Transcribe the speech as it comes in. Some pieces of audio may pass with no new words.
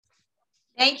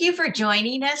Thank you for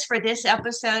joining us for this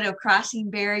episode of Crossing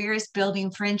Barriers,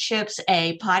 Building Friendships,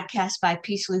 a podcast by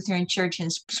Peace Lutheran Church in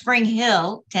Spring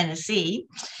Hill, Tennessee.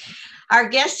 Our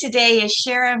guest today is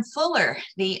Sharon Fuller,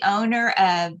 the owner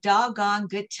of Doggone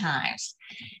Good Times.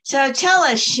 So tell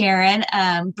us, Sharon,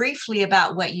 briefly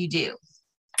about what you do.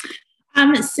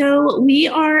 So we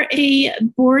are a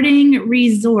boarding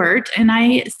resort, and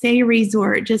I say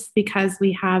resort just because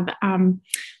we have a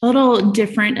little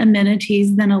different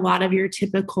amenities than a lot of your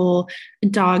typical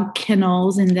dog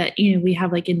kennels, and that, we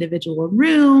have like individual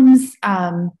rooms,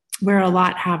 where a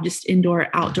lot have just indoor,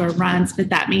 outdoor runs, but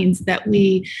that means that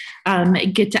we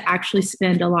get to actually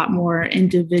spend a lot more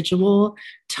individual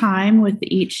time with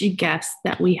each guest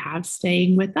that we have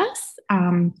staying with us.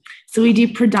 So we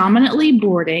do predominantly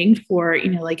boarding for,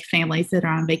 like families that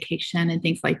are on vacation and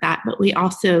things like that, but we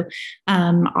also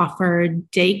offer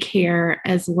daycare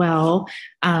as well.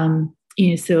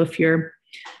 So if you're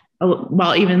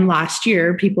even last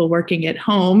year, people working at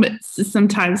home, it's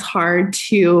sometimes hard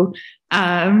to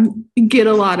get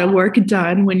a lot of work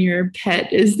done when your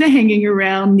pet is hanging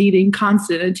around needing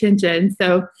constant attention.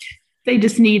 So they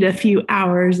just need a few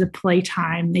hours of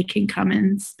playtime. They can come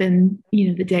and spend,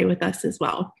 the day with us as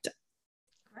well.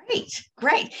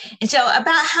 Great. And so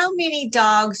about how many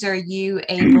dogs are you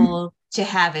able to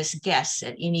have as guests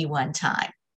at any one time?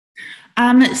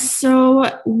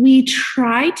 So we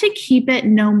try to keep it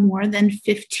no more than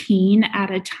 15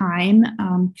 at a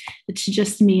time. It's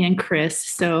just me and Chris.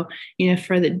 So,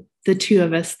 for the two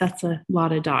of us, that's a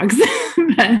lot of dogs.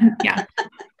 But, yeah.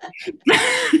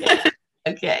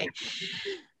 Okay.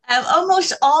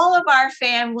 Almost all of our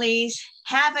families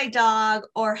have a dog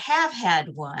or have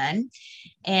had one.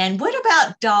 And what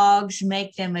about dogs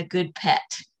make them a good pet?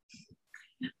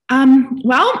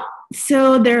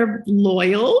 So they're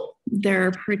loyal,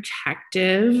 they're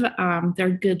protective, they're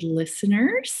good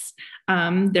listeners,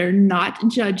 they're not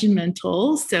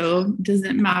judgmental. So it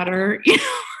doesn't matter,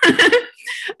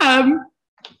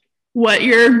 what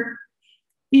your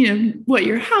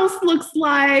house looks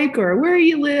like or where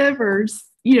you live or,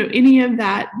 any of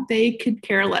that. They could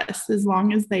care less as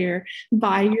long as they're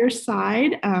by your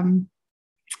side.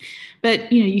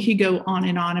 But, you could go on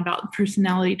and on about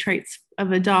personality traits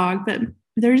of a dog, but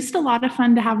they're just a lot of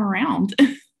fun to have around.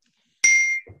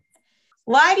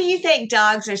 Why do you think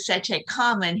dogs are such a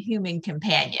common human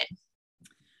companion?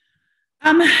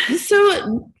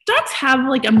 So dogs have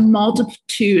like a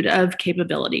multitude of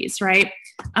capabilities, right?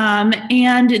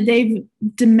 And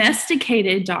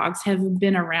domesticated dogs have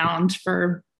been around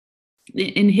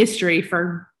in history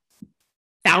for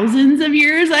thousands of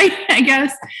years, I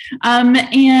guess,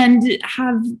 and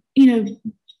have,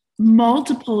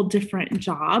 multiple different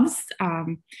jobs.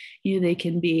 They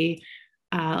can be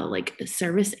like a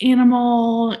service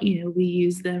animal. We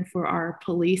use them for our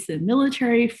police and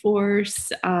military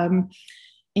force, and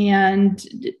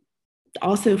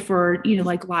also for,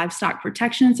 like livestock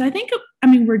protection. So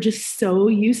we're just so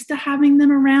used to having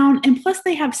them around. And plus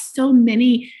they have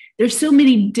there's so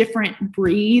many different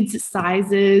breeds,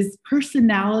 sizes,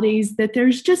 personalities that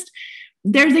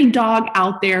there's a dog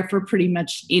out there for pretty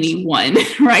much anyone,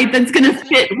 right? That's going to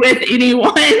fit with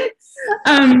anyone.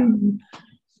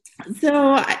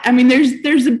 So,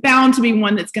 there's bound to be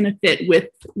one that's going to fit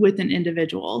with an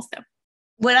individual. So.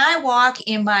 When I walk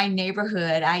in my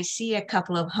neighborhood, I see a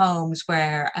couple of homes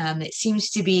where it seems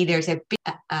to be there's a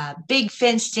big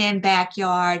fenced-in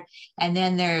backyard, and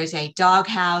then there's a dog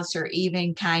house or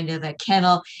even kind of a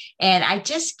kennel. And I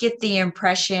just get the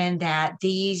impression that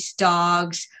these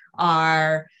dogs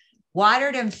are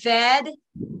watered and fed,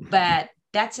 but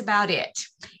that's about it.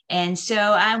 And so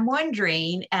I'm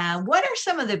wondering, what are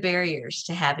some of the barriers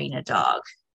to having a dog?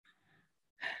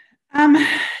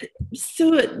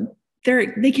 So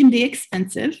they can be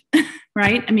expensive,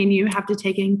 right? You have to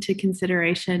take into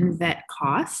consideration vet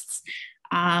costs,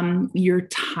 your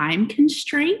time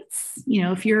constraints.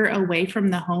 If you're away from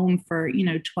the home for,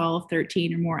 12,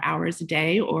 13 or more hours a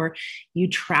day, or you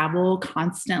travel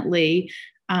constantly,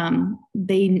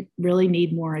 they really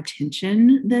need more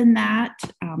attention than that.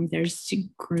 There's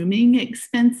grooming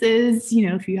expenses,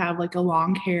 if you have like a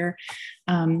long hair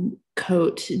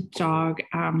coat dog.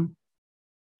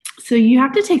 So you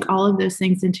have to take all of those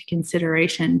things into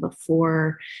consideration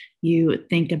before you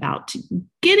think about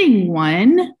getting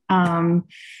one.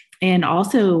 And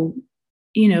also,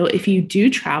 if you do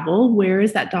travel, where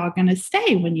is that dog going to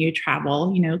stay when you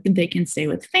travel? They can stay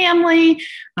with family.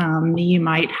 You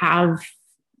might have,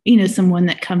 someone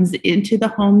that comes into the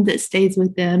home that stays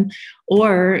with them,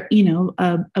 or,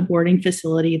 a boarding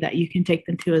facility that you can take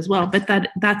them to as well. But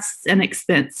that's an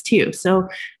expense too. So,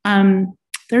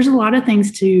 there's a lot of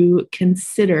things to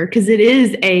consider because it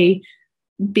is a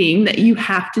being that you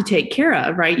have to take care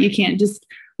of, right? You can't just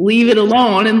leave it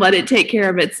alone and let it take care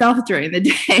of itself during the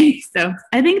day. So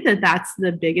I think that that's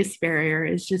the biggest barrier,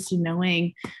 is just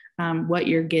knowing what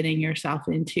you're getting yourself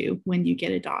into when you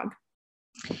get a dog.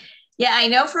 Yeah, I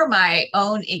know from my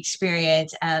own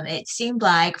experience, it seemed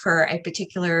like for a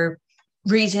particular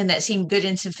reason that seemed good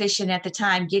and sufficient at the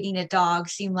time, getting a dog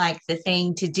seemed like the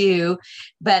thing to do.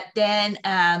 But then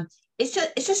it's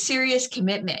a serious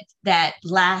commitment that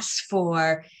lasts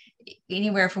for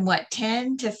anywhere from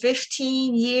 10 to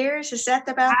 15 years. Is that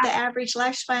about the average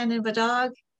lifespan of a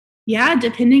dog? Yeah,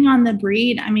 depending on the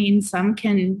breed. I mean, some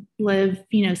can live,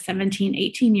 17,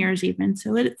 18 years even.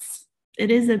 So it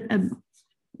is a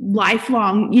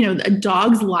lifelong, a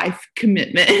dog's life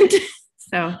commitment.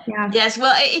 So, yeah. Yes.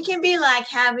 Well, it can be like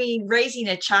raising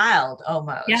a child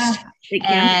almost. Yeah.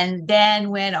 And then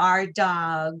when our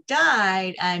dog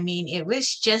died, I mean, it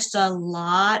was just a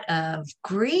lot of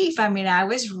grief. I mean, I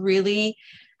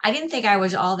didn't think I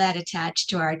was all that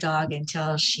attached to our dog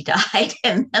until she died.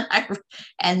 And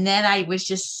then I was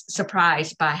just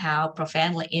surprised by how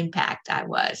profoundly impacted I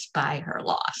was by her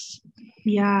loss.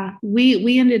 Yeah.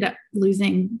 We ended up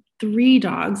losing 3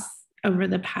 dogs over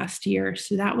the past year.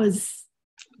 So that was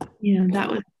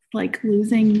like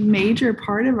losing major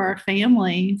part of our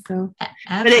family. So,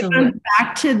 absolutely. But it goes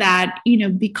back to that,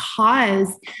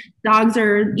 because dogs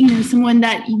are, someone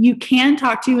that you can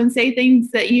talk to and say things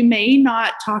that you may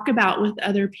not talk about with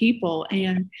other people,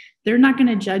 and they're not going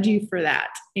to judge you for that.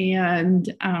 And,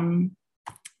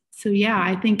 so yeah,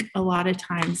 I think a lot of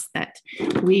times that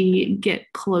we get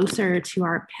closer to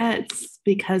our pets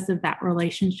because of that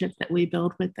relationship that we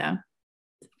build with them.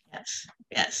 Yes.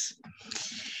 Yes.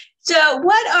 So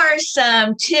what are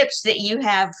some tips that you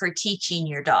have for teaching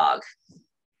your dog?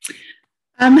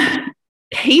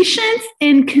 Patience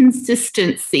and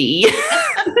consistency.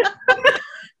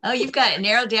 Oh, you've got it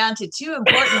narrowed down to 2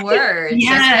 important words.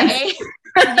 Yes. Okay.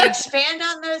 Can you expand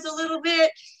on those a little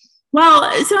bit?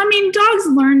 Well, so I mean, dogs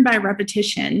learn by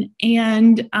repetition,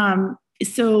 and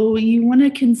so you want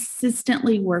to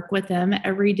consistently work with them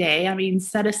every day. I mean,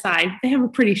 they have a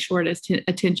pretty short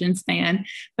attention span,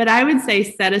 but I would say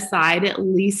set aside at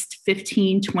least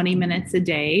 15, 20 minutes a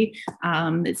day,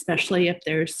 especially if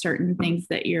there's certain things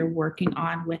that you're working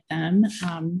on with them,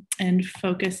 and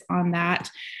focus on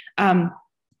that.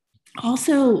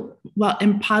 Also,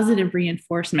 and positive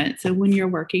reinforcement. So when you're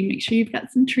working, make sure you've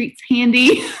got some treats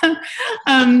handy.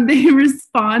 They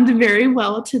respond very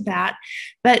well to that.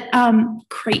 But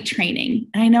crate training.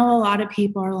 I know a lot of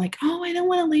people are like, oh, I don't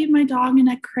want to leave my dog in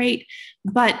a crate,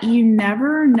 but you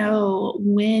never know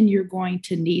when you're going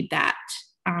to need that.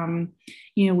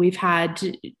 We've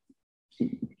had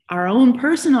our own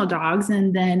personal dogs,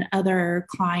 and then other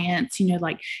clients,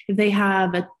 like if they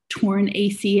have a torn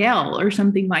ACL or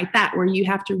something like that, where you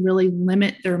have to really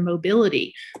limit their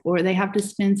mobility, or they have to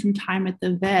spend some time at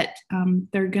the vet,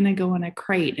 they're going to go in a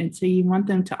crate. And so you want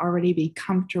them to already be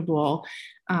comfortable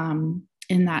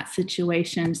in that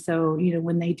situation. So,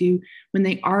 when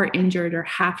they are injured or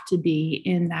have to be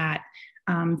in that,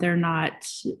 they're not,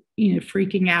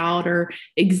 freaking out or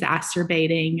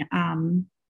exacerbating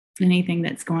anything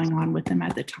that's going on with them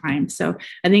at the time. So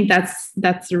I think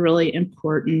that's really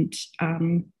important.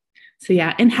 So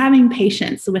yeah, and having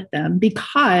patience with them,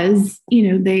 because,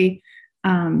 they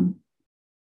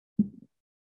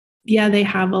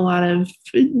have a lot of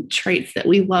traits that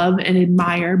we love and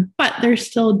admire, but they're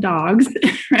still dogs,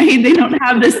 right? They don't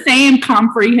have the same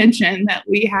comprehension that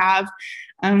we have.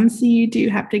 So you do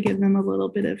have to give them a little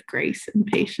bit of grace and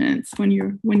patience when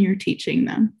you're teaching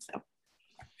them. So.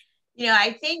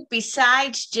 I think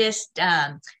besides just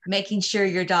making sure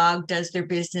your dog does their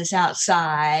business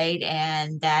outside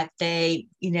and that they,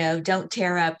 don't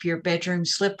tear up your bedroom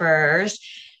slippers,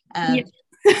 you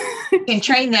can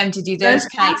train them to do those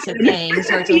kinds of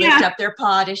things, or to lift up their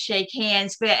paw to shake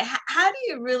hands. But how do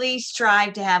you really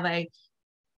strive to have a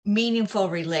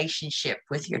meaningful relationship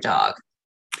with your dog?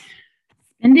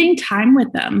 Spending time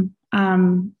with them.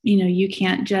 You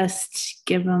can't just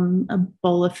give them a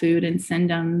bowl of food and send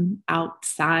them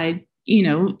outside,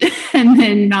 and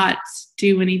then not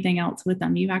do anything else with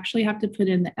them. You actually have to put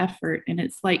in the effort. And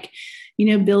it's like,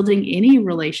 building any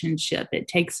relationship, it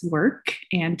takes work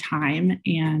and time,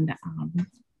 and,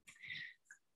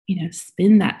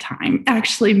 spend that time,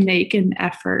 actually make an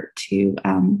effort to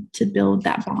build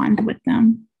that bond with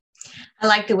them. I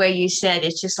like the way you said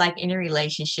it's just like any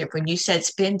relationship. When you said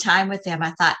spend time with them,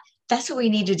 I thought that's what we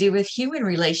need to do with human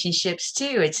relationships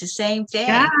too. It's the same thing.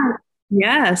 Yeah.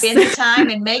 Yes. Spend the time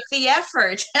and make the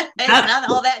effort. It's not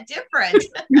all that different.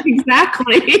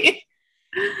 Exactly.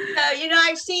 So,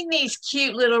 I've seen these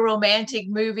cute little romantic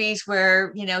movies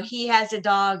where, he has a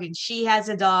dog and she has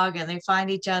a dog and they find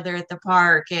each other at the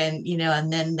park and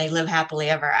then they live happily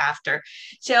ever after.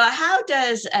 So, how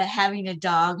does having a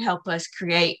dog help us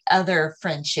create other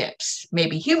friendships,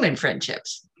 maybe human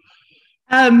friendships?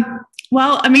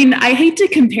 Well, I mean, I hate to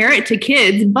compare it to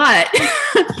kids, but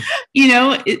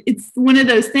it's one of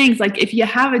those things. Like if you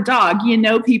have a dog,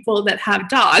 people that have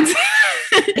dogs.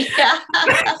 Yeah.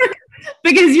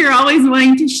 Because you're always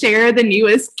wanting to share the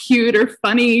newest cute or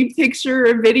funny picture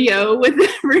or video with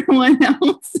everyone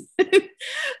else.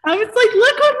 I was like,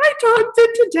 look what my dog did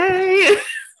today.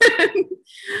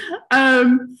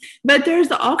 But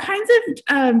there's all kinds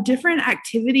of different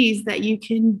activities that you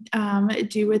can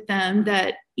do with them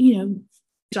that,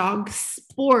 dog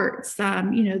sports,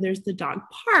 there's the dog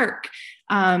park.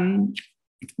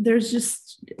 There's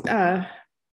just,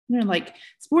 like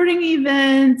sporting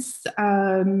events.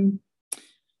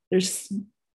 There's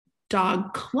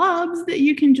dog clubs that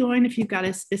you can join if you've got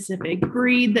a specific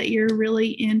breed that you're really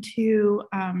into.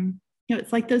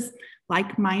 It's like those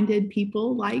like-minded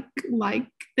people like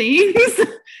things.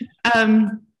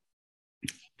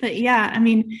 But yeah, I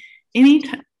mean,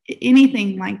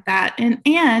 anything like that.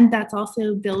 And that's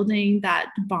also building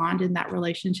that bond and that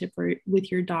relationship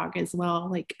with your dog as well.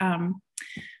 Like,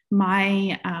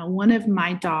 one of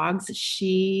my dogs,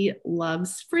 she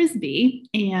loves Frisbee,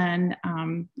 and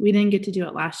we didn't get to do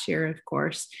it last year, of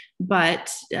course,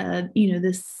 but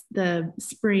the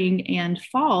spring and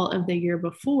fall of the year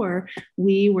before,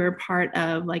 we were part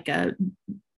of like a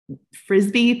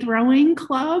Frisbee throwing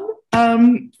club,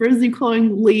 Frisbee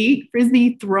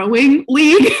throwing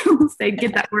league. Say,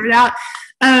 get that word out.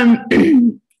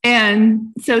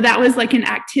 And so that was like an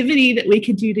activity that we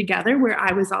could do together where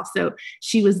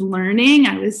she was learning,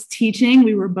 I was teaching,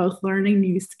 we were both learning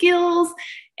new skills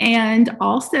and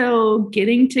also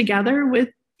getting together with,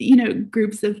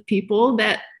 groups of people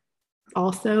that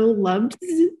also loved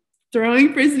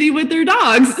throwing Frisbee with their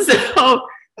dogs. So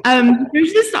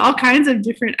there's just all kinds of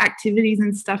different activities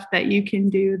and stuff that you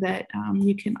can do that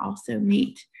you can also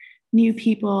meet new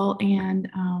people and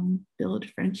build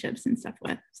friendships and stuff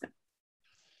with.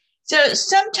 So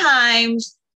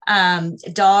sometimes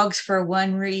dogs, for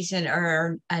one reason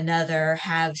or another,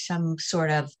 have some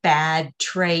sort of bad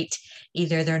trait.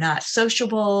 Either they're not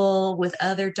sociable with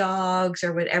other dogs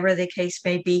or whatever the case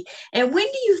may be. And when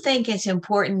do you think it's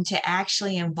important to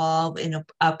actually involve in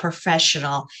a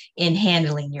professional in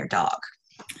handling your dog?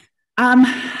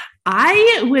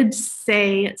 I would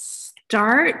say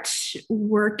start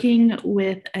working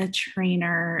with a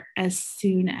trainer as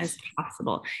soon as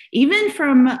possible, even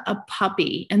from a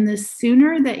puppy. And the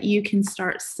sooner that you can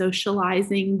start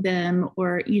socializing them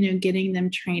or, getting them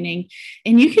training,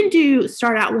 and you can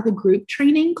start out with a group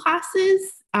training classes.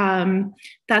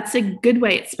 That's a good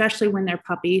way, especially when they're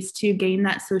puppies, to gain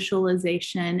that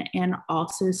socialization and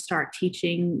also start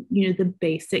teaching, the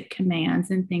basic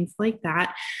commands and things like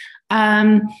that.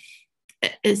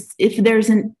 If there's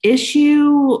an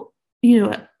issue,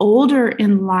 older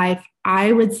in life,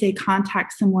 I would say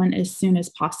contact someone as soon as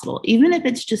possible, even if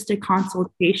it's just a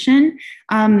consultation.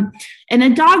 And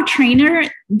a dog trainer,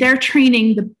 they're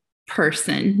training the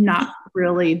person, not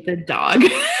really the dog,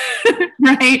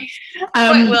 right?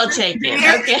 We'll take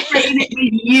it. Okay.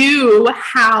 Training you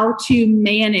how to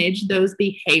manage those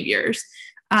behaviors.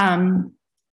 And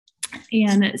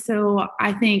so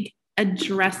I think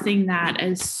addressing that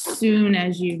as soon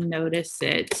as you notice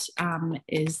it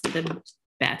is the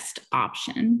best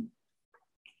option.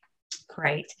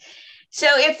 Great. So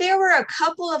if there were a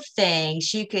couple of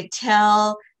things you could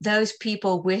tell those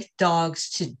people with dogs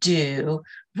to do,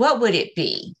 what would it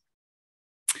be?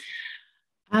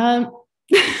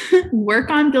 Work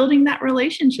on building that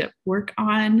relationship, work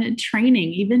on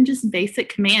training, even just basic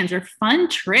commands or fun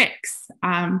tricks.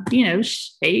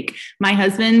 Shake. My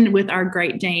husband with our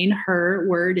Great Dane, her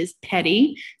word is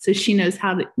petty. So she knows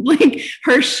how to, like,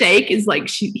 her shake is like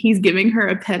he's giving her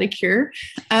a pedicure.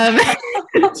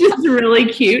 It's just really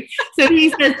cute. So he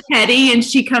says petty and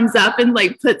she comes up and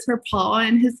like puts her paw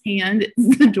in his hand.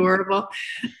 It's adorable.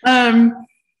 In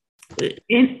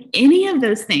any of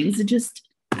those things, just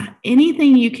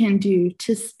anything you can do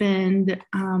to spend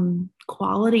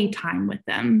quality time with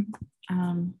them,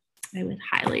 I would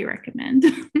highly recommend.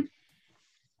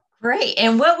 Great.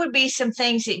 And what would be some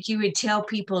things that you would tell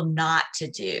people not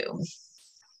to do?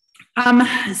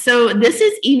 So this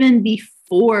is even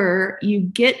before you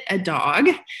get a dog.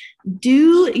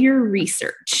 Do your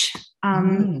research.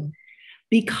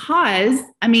 because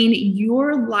I mean,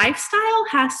 your lifestyle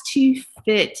has to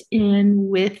fit in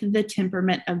with the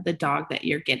temperament of the dog that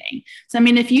you're getting. So, I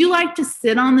mean, if you like to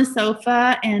sit on the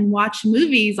sofa and watch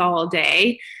movies all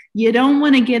day, you don't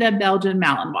want to get a Belgian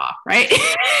Malinois, right?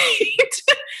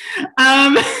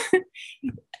 um,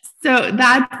 so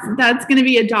that's going to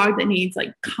be a dog that needs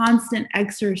like constant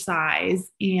exercise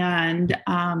and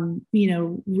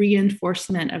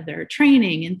reinforcement of their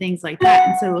training and things like that.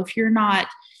 And so if you're not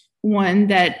one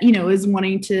that is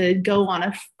wanting to go on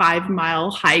a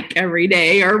 5-mile hike every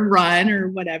day or run or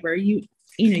whatever, you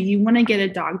want to get a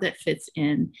dog that fits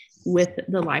in with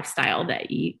the lifestyle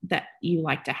that you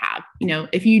like to have.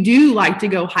 If you do like to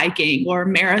go hiking or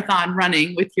marathon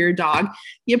running with your dog,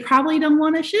 you probably don't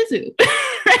want a Shih Tzu,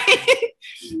 right?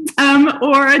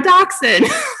 Or a Dachshund.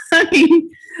 I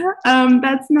mean,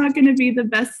 that's not going to be the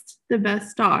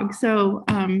best dog. So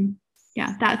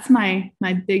yeah, that's my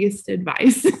biggest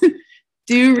advice.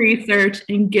 Do research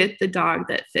and get the dog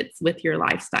that fits with your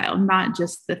lifestyle, not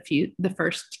just the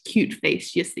first cute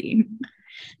face you see.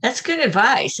 That's good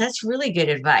advice. That's really good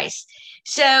advice.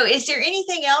 So is there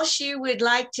anything else you would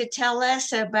like to tell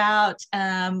us about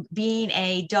being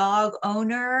a dog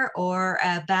owner or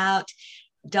about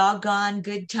Doggone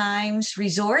Good Times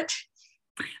Resort?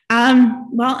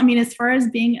 Well, I mean, as far as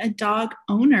being a dog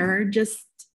owner, just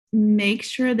make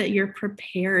sure that you're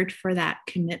prepared for that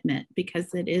commitment,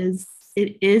 because it is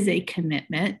a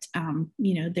commitment.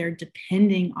 They're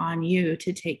depending on you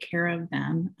to take care of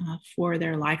them for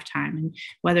their lifetime. And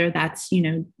whether that's,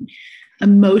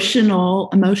 emotional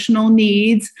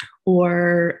needs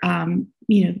or,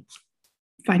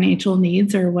 financial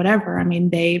needs or whatever. I mean,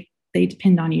 they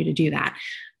depend on you to do that.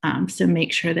 So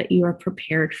make sure that you are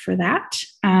prepared for that.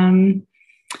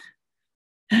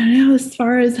 I don't know, as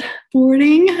far as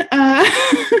boarding,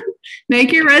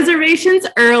 make your reservations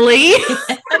early.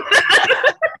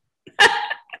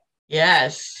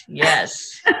 Yes.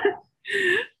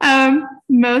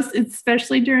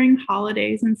 Especially during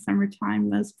holidays and summertime,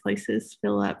 most places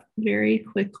fill up very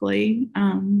quickly.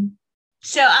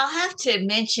 So I'll have to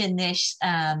mention this.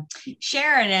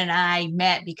 Sharon and I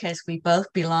met because we both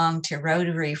belonged to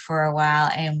Rotary for a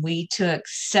while, and we took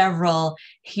several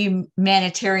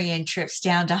humanitarian trips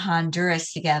down to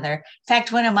Honduras together. In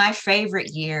fact, one of my favorite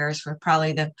years was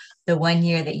probably the one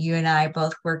year that you and I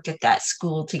both worked at that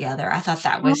school together. I thought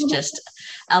that was just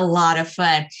a lot of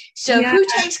fun. So yeah. Who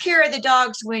takes care of the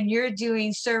dogs when you're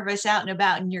doing service out and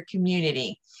about in your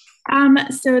community?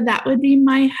 So that would be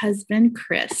my husband,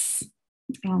 Chris.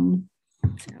 So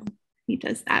he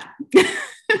does that.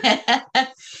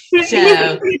 He's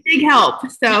a big help.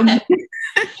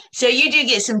 So you do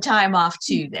get some time off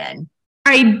too, then?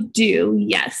 I do,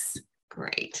 yes.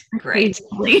 Great.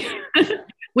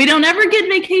 We don't ever get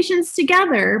vacations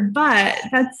together, but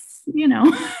that's,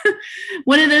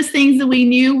 one of those things that we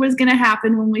knew was going to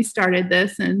happen when we started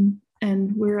this, and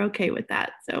we're okay with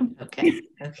that. So, okay.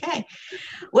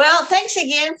 Well, thanks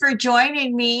again for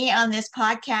joining me on this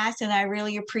podcast. And I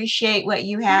really appreciate what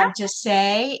you have to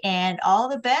say, and all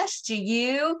the best to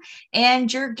you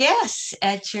and your guests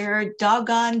at your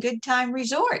Doggone Good Time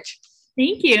Resort.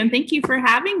 Thank you. And thank you for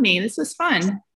having me. This was fun.